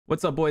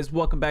What's up, boys?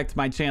 Welcome back to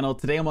my channel.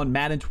 Today I'm on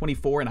Madden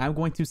 24 and I'm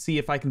going to see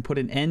if I can put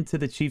an end to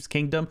the Chiefs'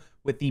 kingdom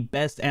with the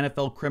best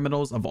NFL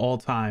criminals of all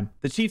time.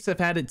 The Chiefs have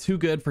had it too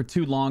good for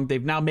too long.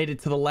 They've now made it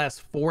to the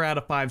last 4 out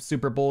of 5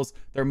 Super Bowls.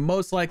 They're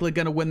most likely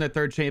going to win their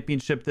 3rd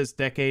championship this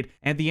decade,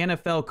 and the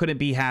NFL couldn't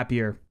be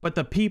happier. But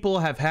the people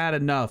have had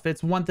enough.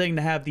 It's one thing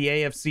to have the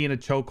AFC in a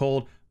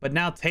chokehold, but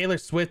now Taylor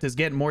Swift is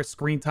getting more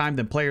screen time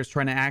than players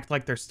trying to act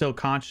like they're still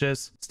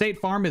conscious. State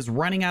Farm is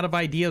running out of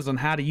ideas on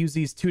how to use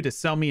these two to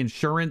sell me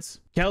insurance.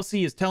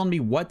 Kelsey is telling me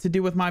what to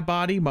do with my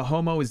body.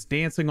 Mahomo is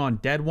dancing on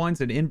dead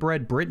ones, and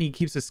inbred Britney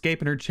keeps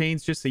escaping her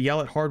chains just to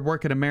yell at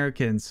hardworking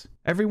Americans.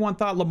 Everyone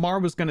thought Lamar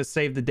was going to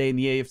save the day in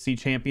the AFC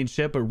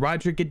Championship, but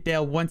Roger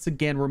Goodell once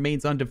again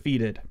remains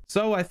undefeated.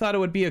 So I thought it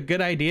would be a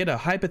good idea to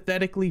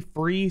hypothetically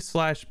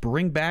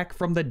free/bring back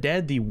from the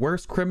dead the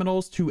worst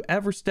criminals to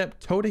ever step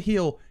toe to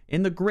heel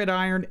in the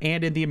gridiron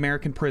and in the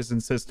American prison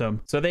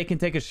system, so they can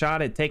take a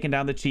shot at taking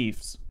down the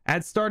Chiefs.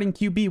 At starting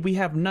QB, we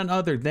have none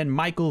other than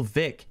Michael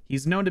Vick.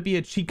 He's known to be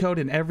a cheat code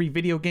in every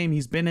video game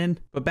he's been in,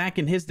 but back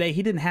in his day,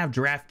 he didn't have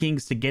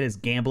DraftKings to get his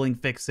gambling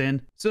fix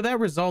in. So that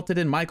resulted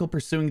in Michael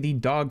pursuing the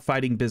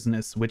dogfighting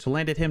business, which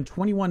landed him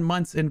 21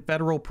 months in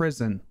federal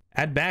prison.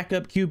 At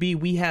backup QB,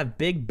 we have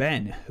Big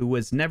Ben, who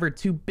was never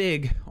too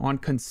big on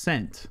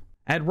consent.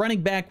 At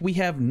running back, we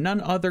have none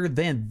other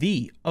than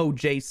the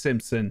O.J.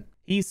 Simpson.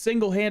 He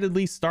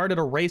single-handedly started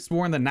a race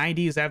war in the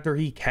 90s after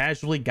he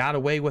casually got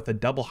away with a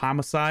double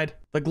homicide.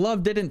 The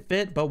glove didn't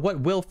fit, but what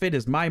will fit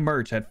is my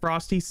merch at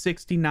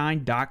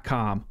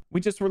Frosty69.com.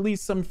 We just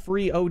released some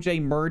free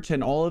OJ merch,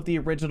 and all of the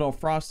original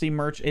Frosty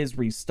merch is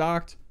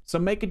restocked. So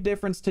make a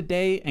difference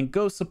today and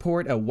go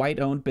support a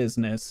white-owned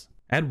business.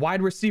 At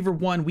wide receiver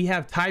 1, we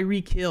have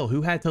Tyreek Hill,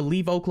 who had to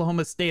leave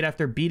Oklahoma State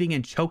after beating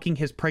and choking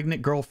his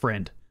pregnant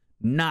girlfriend.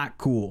 Not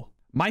cool.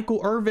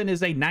 Michael Irvin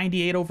is a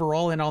 98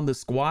 overall and on the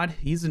squad.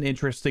 He's an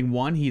interesting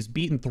one. He's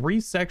beaten 3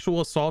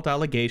 sexual assault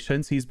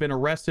allegations. He's been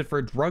arrested for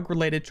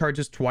drug-related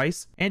charges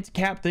twice. And to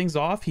cap things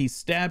off, he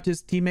stabbed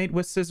his teammate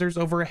with scissors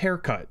over a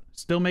haircut.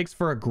 Still makes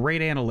for a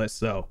great analyst,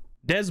 though.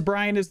 Dez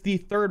Bryant is the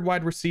 3rd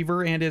wide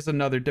receiver and is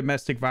another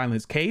domestic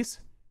violence case.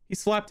 He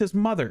slapped his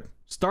mother.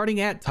 Starting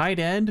at tight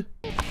end,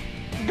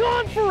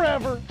 gone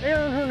forever,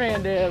 Aaron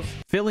Hernandez.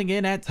 Filling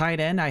in at tight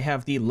end, I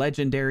have the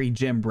legendary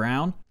Jim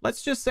Brown.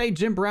 Let's just say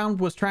Jim Brown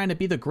was trying to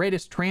be the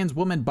greatest trans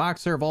woman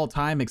boxer of all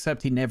time,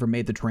 except he never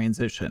made the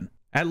transition.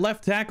 At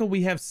left tackle,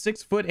 we have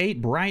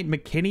 6'8" Bryant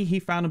McKinnie.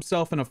 He found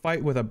himself in a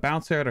fight with a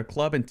bouncer at a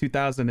club in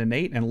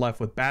 2008 and left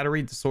with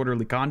battery,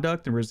 disorderly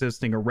conduct, and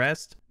resisting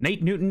arrest.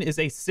 Nate Newton is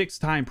a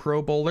 6-time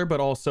Pro Bowler, but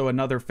also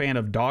another fan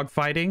of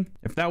dogfighting.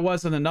 If that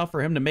wasn't enough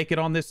for him to make it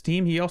on this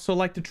team, he also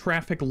liked to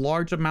traffic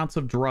large amounts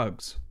of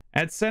drugs.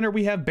 At center,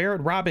 we have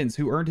Barrett Robbins,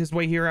 who earned his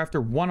way here after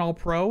 1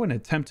 All-Pro and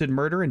attempted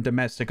murder and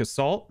domestic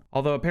assault.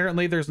 Although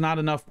apparently there's not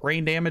enough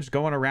brain damage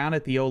going around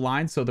at the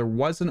O-line, so there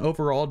was an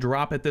overall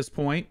drop at this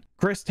point.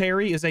 Chris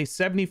Terry is a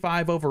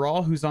 75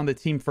 overall who's on the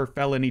team for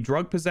felony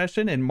drug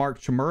possession, and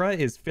Mark Chmura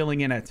is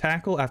filling in at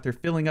tackle after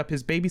filling up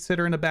his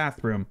babysitter in a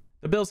bathroom.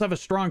 The Bills have a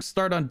strong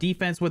start on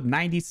defense with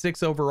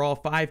 96 overall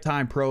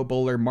 5-time Pro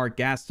Bowler Mark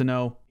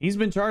Gastineau. He's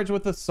been charged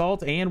with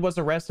assault and was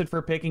arrested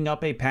for picking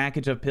up a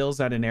package of pills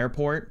at an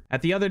airport.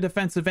 At the other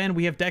defensive end,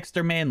 we have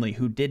Dexter Manley,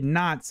 who did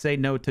not say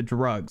no to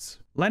drugs.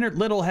 Leonard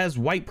Little has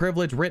white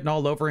privilege written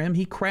all over him.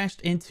 He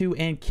crashed into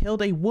and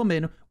killed a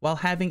woman while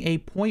having a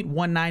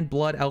 .19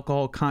 blood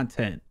alcohol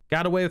content.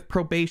 Got away with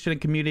probation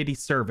and community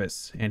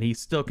service, and he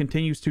still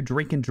continues to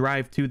drink and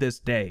drive to this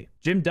day.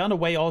 Jim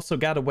Dunaway also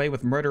got away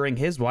with murdering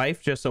his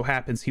wife. Just so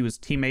happens he was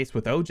teammates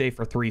with OJ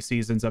for 3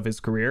 seasons of his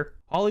career.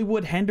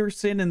 Hollywood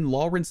Henderson and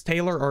Lawrence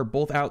Taylor are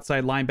both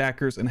outside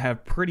linebackers and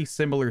have pretty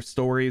similar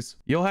stories.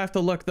 You'll have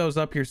to look those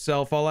up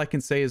yourself. All I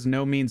can say is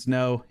no means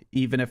no,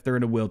 even if they're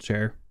in a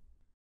wheelchair.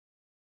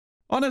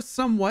 On a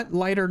somewhat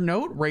lighter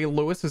note, Ray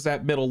Lewis is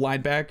at middle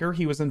linebacker.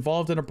 He was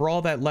involved in a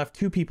brawl that left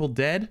 2 people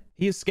dead.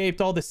 He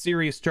escaped all the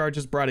serious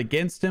charges brought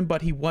against him,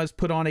 but he was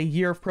put on a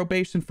year of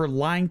probation for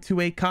lying to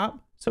a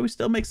cop, so he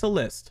still makes a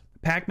list.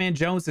 Pac-Man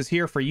Jones is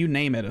here for you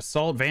name it: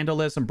 assault,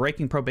 vandalism,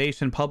 breaking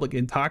probation, public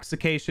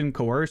intoxication,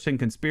 coercion,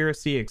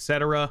 conspiracy,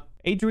 etc.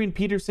 Adrian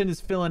Peterson is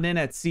filling in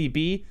at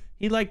CB.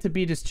 He liked to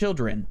beat his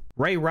children.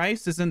 Ray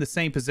Rice is in the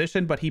same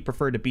position, but he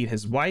preferred to beat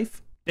his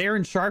wife.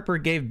 Darren Sharper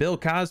gave Bill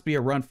Cosby a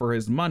run for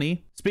his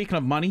money. Speaking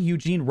of money,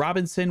 Eugene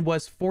Robinson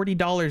was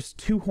 $40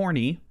 too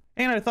horny.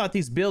 And I thought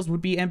these Bills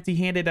would be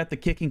empty-handed at the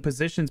kicking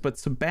positions, but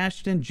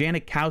Sebastian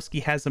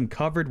Janikowski has them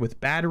covered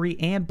with battery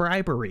and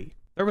bribery.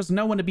 There was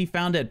no one to be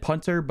found at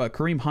punter, but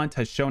Kareem Hunt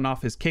has shown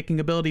off his kicking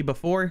ability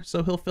before,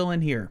 so he'll fill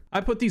in here.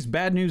 I put these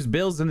bad news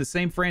Bills in the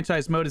same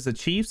franchise mode as the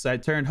Chiefs. I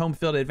turned home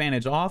field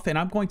advantage off, and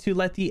I'm going to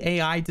let the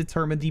AI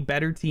determine the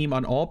better team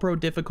on all-pro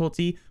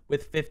difficulty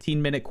with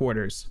 15-minute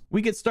quarters.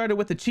 We get started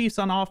with the Chiefs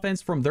on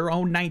offense from their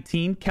own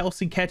 19.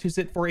 Kelsey catches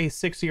it for a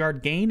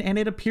 6-yard gain, and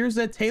it appears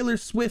that Taylor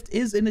Swift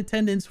is in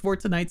attendance for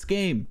tonight's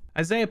game.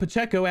 Isaiah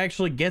Pacheco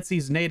actually gets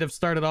these natives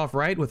started off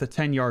right with a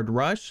 10-yard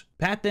rush.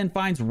 Pat then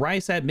finds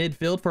Rice at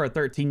midfield for a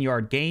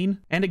 13-yard gain.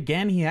 And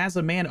again, he has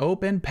a man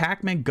open.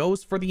 Pac-Man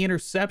goes for the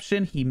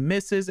interception. He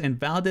misses, and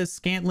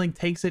Valdes-Scantling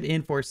takes it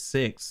in for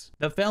 6.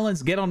 The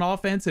Felons get on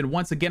offense and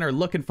once again are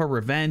looking for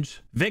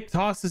revenge. Vic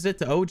tosses it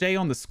to OJ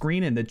on the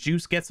screen, and the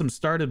Juice gets him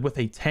started with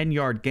a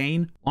 10-yard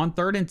gain. On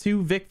 3rd and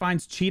 2, Vic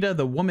finds Cheetah,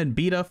 the woman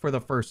beater, for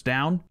the first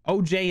down.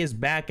 OJ is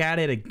back at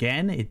it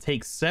again. It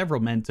takes several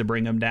men to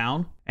bring him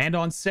down. And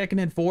on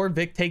 2nd and 4,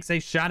 Vic takes a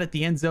shot at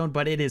the end zone,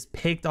 but it is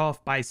picked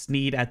off by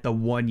Snead at the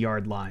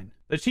 1-yard line.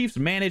 The Chiefs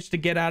managed to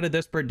get out of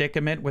this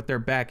predicament with their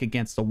back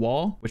against the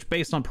wall, which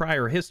based on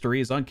prior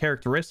history is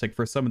uncharacteristic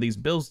for some of these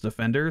Bills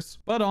defenders.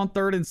 But on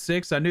 3rd and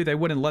 6, I knew they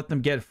wouldn't let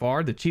them get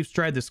far. The Chiefs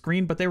tried the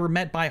screen, but they were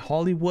met by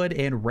Hollywood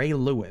and Ray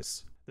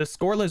Lewis. The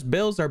scoreless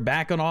Bills are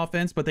back on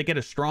offense, but they get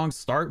a strong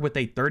start with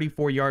a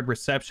 34-yard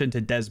reception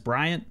to Des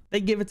Bryant. They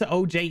give it to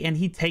OJ, and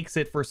he takes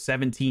it for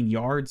 17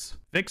 yards.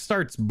 Vic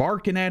starts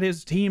barking at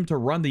his team to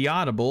run the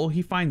audible.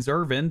 He finds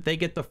Irvin. They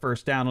get the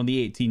first down on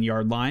the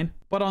 18-yard line.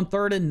 But on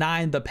 3rd and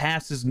 9, the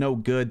pass is no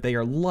good. They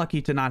are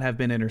lucky to not have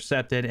been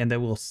intercepted, and they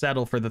will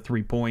settle for the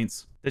 3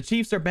 points. The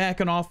Chiefs are back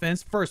on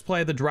offense. First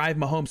play of the drive,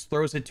 Mahomes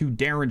throws it to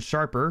Darren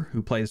Sharper,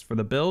 who plays for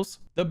the Bills.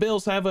 The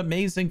Bills have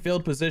amazing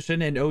field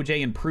position, and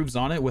OJ improves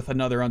on it with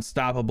another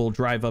unstoppable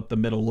drive up the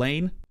middle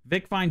lane.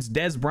 Vic finds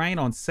Des Bryant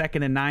on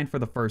 2nd and 9 for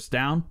the first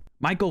down.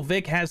 Michael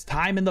Vick has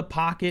time in the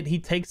pocket. He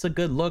takes a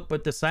good look,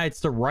 but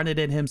decides to run it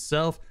in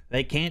himself.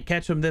 They can't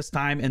catch him this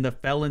time, and the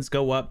Felons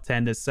go up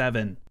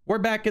 10-7. We're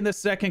back in the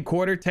second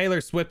quarter.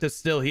 Taylor Swift is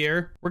still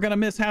here. We're going to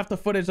miss half the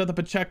footage of the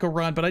Pacheco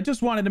run, but I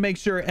just wanted to make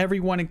sure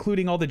everyone,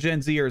 including all the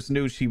Gen Zers,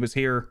 knew she was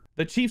here.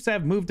 The Chiefs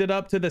have moved it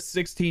up to the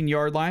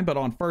 16-yard line, but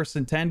on 1st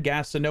and 10,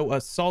 Gastineau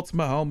assaults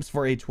Mahomes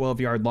for a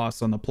 12-yard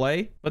loss on the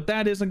play. But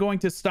that isn't going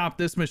to stop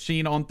this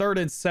machine. On 3rd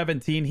and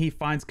 17, he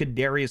finds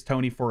Kadarius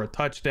Toney for a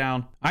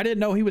touchdown. I didn't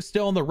know he was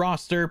still on the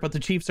roster, but the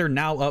Chiefs are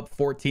now up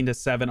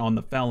 14-7 on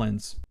the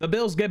Felons. The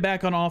Bills get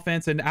back on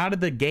offense, and out of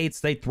the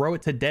gates, they throw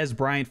it to Des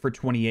Bryant for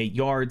 28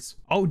 yards.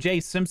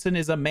 OJ Simpson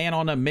is a man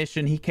on a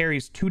mission. He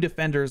carries 2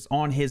 defenders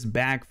on his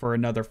back for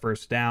another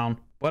first down.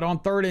 But on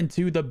 3rd and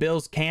 2, the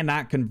Bills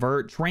cannot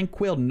convert.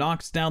 Tranquill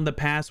knocks down the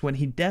pass when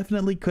he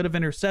definitely could have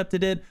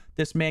intercepted it.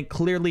 This man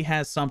clearly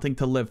has something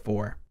to live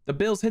for. The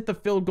Bills hit the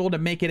field goal to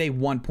make it a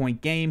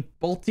 1-point game.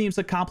 Both teams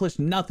accomplished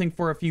nothing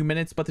for a few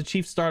minutes, but the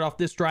Chiefs start off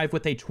this drive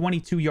with a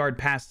 22-yard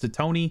pass to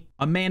Toney.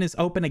 A man is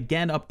open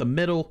again up the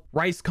middle.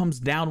 Rice comes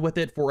down with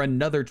it for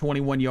another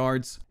 21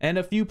 yards. And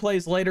a few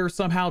plays later,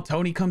 somehow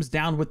Toney comes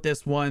down with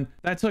this one.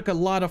 That took a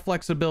lot of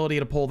flexibility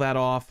to pull that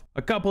off.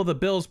 A couple of the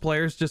Bills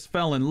players just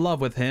fell in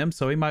love with him,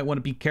 so he might want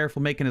to be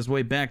careful making his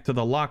way back to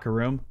the locker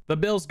room. The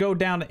Bills go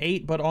down to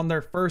 8, but on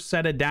their first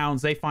set of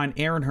downs, they find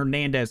Aaron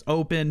Hernandez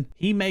open.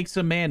 He makes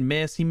a man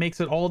miss. He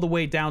makes it all the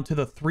way down to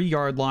the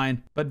 3-yard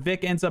line, but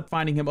Vic ends up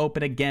finding him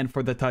open again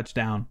for the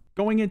touchdown.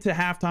 Going into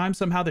halftime,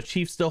 somehow the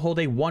Chiefs still hold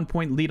a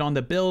 1-point lead on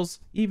the Bills,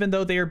 even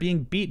though they are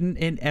being beaten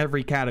in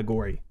every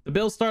category. The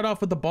Bills start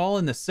off with the ball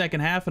in the second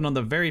half, and on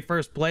the very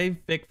first play,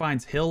 Vic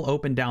finds Hill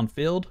open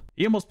downfield.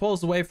 He almost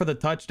pulls away for the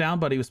touchdown,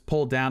 but he was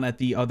pulled down at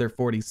the other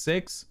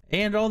 46.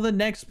 And on the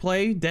next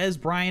play, Des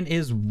Bryant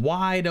is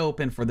wide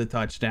open for the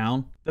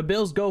touchdown. The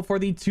Bills go for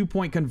the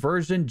 2-point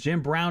conversion.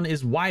 Jim Brown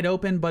is wide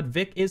open, but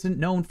Vic isn't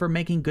known for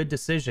making good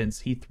decisions.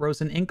 He throws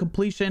an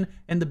incompletion,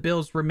 and the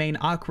Bills remain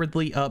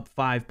awkwardly up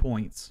 5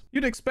 points.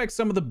 You'd expect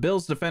some of the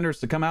Bills defenders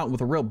to come out with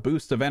a real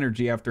boost of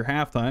energy after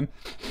halftime.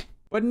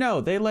 But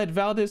no, they let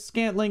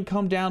Valdes-Scantling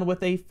come down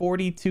with a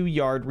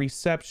 42-yard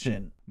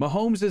reception.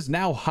 Mahomes is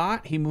now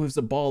hot. He moves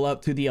the ball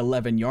up to the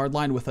 11-yard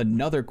line with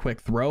another quick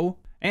throw.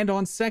 And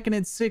on 2nd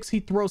and 6, he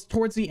throws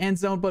towards the end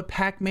zone, but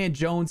Pac-Man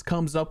Jones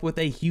comes up with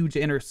a huge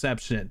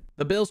interception.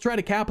 The Bills try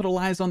to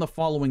capitalize on the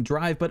following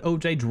drive, but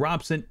OJ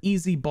drops an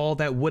easy ball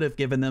that would have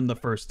given them the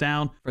first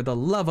down. For the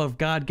love of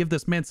God, give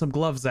this man some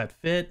gloves that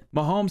fit.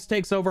 Mahomes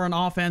takes over on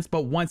offense,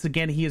 but once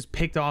again, he is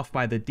picked off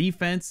by the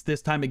defense.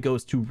 This time it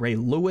goes to Ray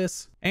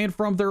Lewis. And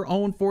from their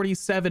own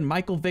 47,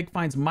 Michael Vick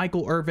finds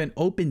Michael Irvin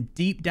open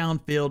deep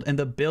downfield, and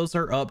the Bills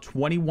are up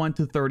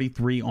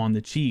 21-33 on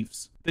the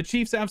Chiefs. The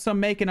Chiefs have some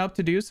making up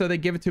to do, so they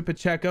give it to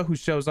Pacheco, who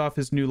shows off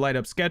his new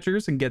light-up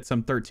Skechers and gets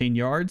some 13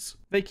 yards.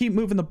 They keep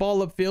moving the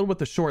ball upfield with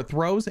the short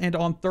throws, and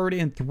on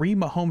 3rd and 3,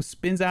 Mahomes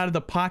spins out of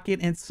the pocket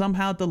and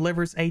somehow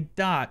delivers a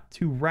dot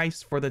to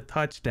Rice for the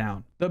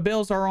touchdown. The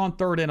Bills are on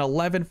 3rd and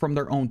 11 from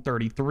their own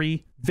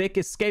 33. Vic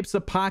escapes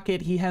the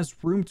pocket. He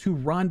has room to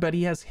run, but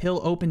he has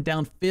Hill open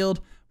downfield,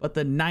 but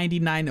the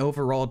 99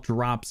 overall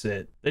drops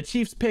it. The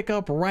Chiefs pick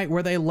up right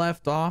where they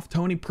left off.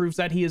 Toney proves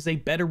that he is a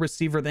better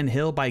receiver than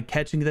Hill by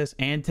catching this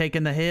and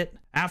taking the hit.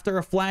 After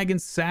a flag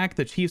and sack,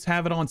 the Chiefs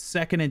have it on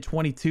 2nd and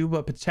 22,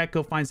 but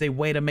Pacheco finds a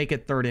way to make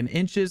it 3rd and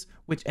inches,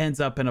 which ends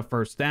up in a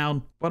first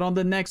down. But on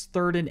the next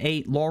 3rd and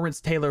 8, Lawrence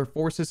Taylor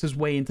forces his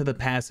way into the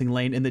passing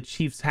lane, and the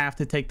Chiefs have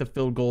to take the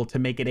field goal to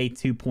make it a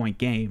 2-point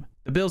game.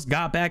 The Bills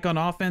got back on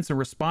offense and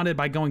responded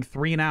by going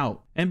 3 and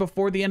out. And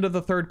before the end of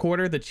the 3rd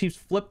quarter, the Chiefs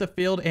flipped the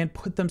field and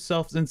put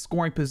themselves in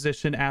scoring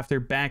position after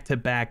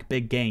back-to-back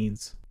big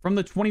gains. From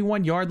the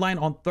 21-yard line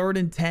on 3rd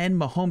and 10,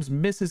 Mahomes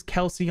misses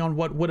Kelce on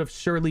what would have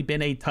surely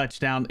been a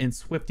touchdown, and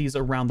Swifties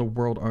around the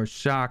world are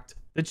shocked.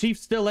 The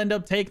Chiefs still end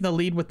up taking the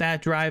lead with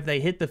that drive. They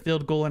hit the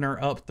field goal and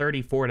are up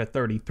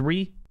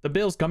 34-33. The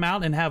Bills come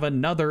out and have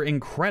another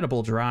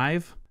incredible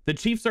drive. The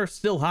Chiefs are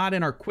still hot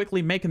and are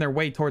quickly making their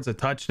way towards a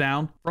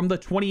touchdown. From the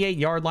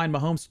 28-yard line,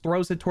 Mahomes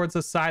throws it towards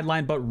the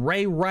sideline, but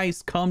Ray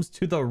Rice comes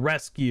to the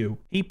rescue.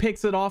 He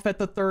picks it off at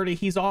the 30.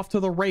 He's off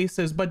to the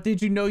races, but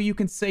did you know you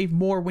can save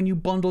more when you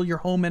bundle your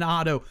home and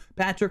auto?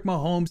 Patrick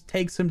Mahomes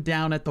takes him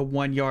down at the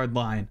 1-yard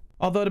line.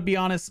 Although, to be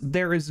honest,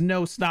 there is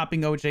no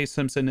stopping O.J.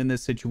 Simpson in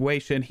this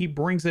situation. He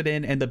brings it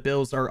in and the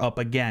Bills are up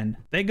again.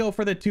 They go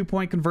for the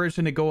 2-point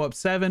conversion to go up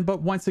 7,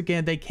 but once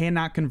again, they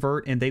cannot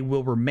convert and they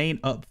will remain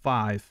up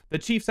 5. The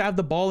Chiefs have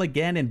the ball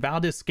again and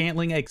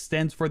Valdez-Scantling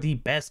extends for the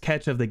best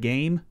catch of the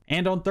game.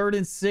 And on 3rd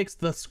and 6,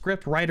 the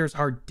script writers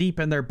are deep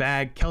in their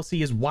bag.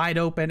 Kelce is wide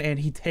open and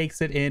he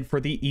takes it in for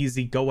the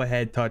easy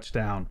go-ahead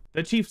touchdown.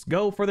 The Chiefs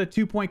go for the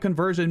 2-point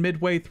conversion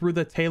midway through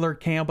the Taylor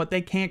cam, but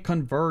they can't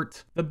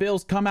convert. The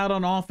Bills come out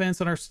on offense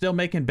and are still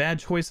making bad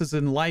choices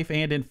in life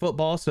and in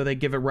football, so they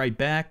give it right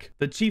back.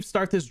 The Chiefs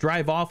start this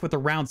drive off with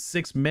around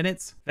 6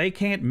 minutes. They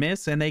can't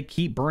miss and they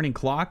keep burning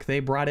clock.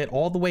 They brought it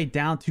all the way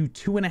down to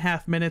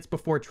 2.5 minutes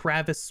before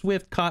Travis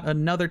Swift caught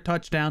another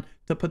touchdown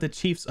to put the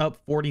Chiefs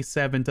up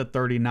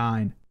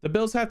 47-39. The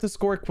Bills have to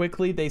score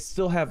quickly. They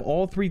still have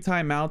all 3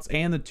 timeouts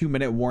and the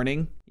 2-minute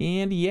warning.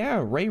 And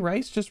yeah, Ray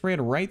Rice just ran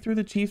right through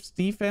the Chiefs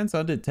defense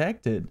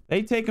undetected.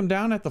 They take him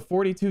down at the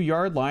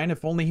 42-yard line.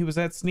 If only he was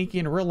that sneaky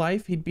in real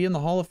life, he'd be in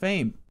the Hall of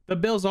Fame. The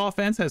Bills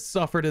offense has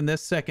suffered in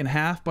this second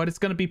half, but it's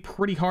going to be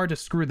pretty hard to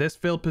screw this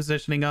field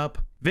positioning up.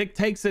 Vic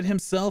takes it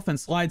himself and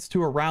slides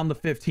to around the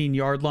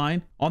 15-yard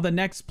line. On the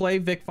next play,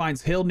 Vic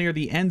finds Hill near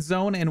the end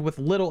zone, and with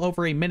little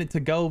over a minute to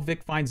go,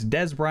 Vic finds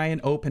Dez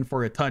Bryant open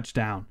for a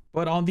touchdown.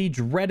 But on the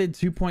dreaded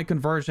 2-point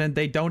conversion,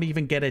 they don't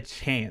even get a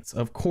chance.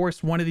 Of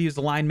course, one of these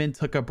linemen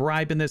took a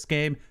bribe in this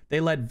game. They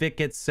let Vic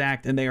get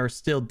sacked, and they are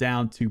still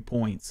down 2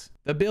 points.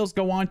 The Bills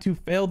go on to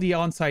fail the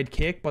onside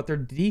kick, but their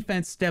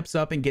defense steps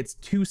up and gets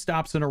 2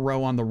 stops in a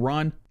row on the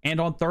run. And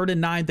on 3rd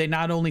and 9, they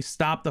not only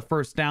stop the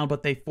first down,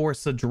 but they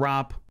force a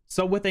drop.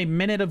 So with a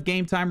minute of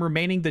game time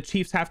remaining, the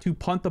Chiefs have to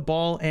punt the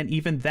ball, and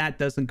even that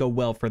doesn't go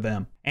well for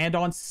them. And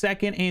on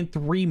 2nd and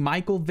 3,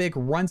 Michael Vick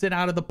runs it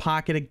out of the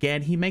pocket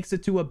again. He makes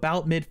it to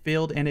about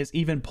midfield and is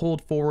even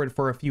pulled forward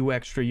for a few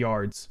extra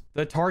yards.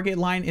 The target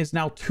line is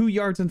now 2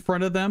 yards in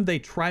front of them. They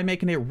try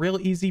making it real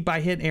easy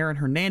by hitting Aaron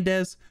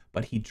Hernandez,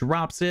 but he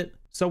drops it.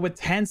 So with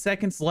 10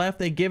 seconds left,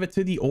 they give it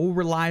to the old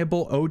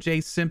reliable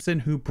O.J.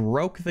 Simpson, who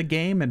broke the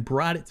game and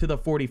brought it to the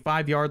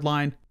 45-yard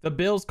line. The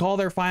Bills call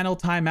their final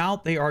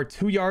timeout. They are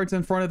 2 yards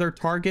in front of their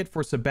target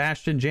for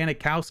Sebastian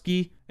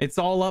Janikowski. It's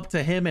all up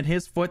to him and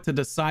his foot to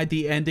decide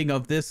the ending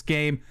of this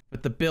game,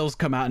 but the Bills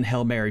come out in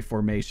Hail Mary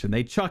formation.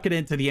 They chuck it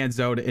into the end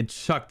zone and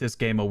chuck this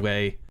game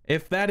away.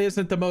 If that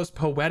isn't the most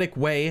poetic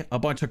way a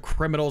bunch of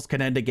criminals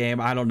can end a game,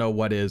 I don't know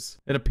what is.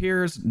 It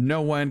appears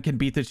no one can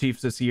beat the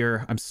Chiefs this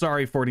year. I'm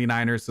sorry,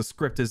 49ers. The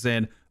script is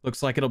in.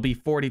 Looks like it'll be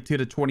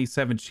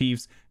 42-27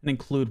 Chiefs and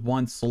include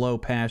one slow,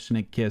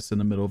 passionate kiss in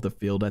the middle of the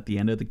field at the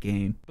end of the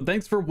game. But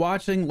thanks for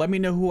watching. Let me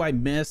know who I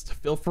missed.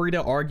 Feel free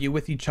to argue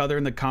with each other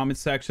in the comment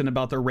section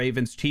about the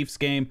Ravens-Chiefs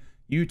game.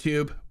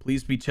 YouTube,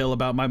 please be chill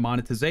about my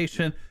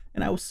monetization,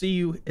 and I will see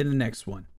you in the next one.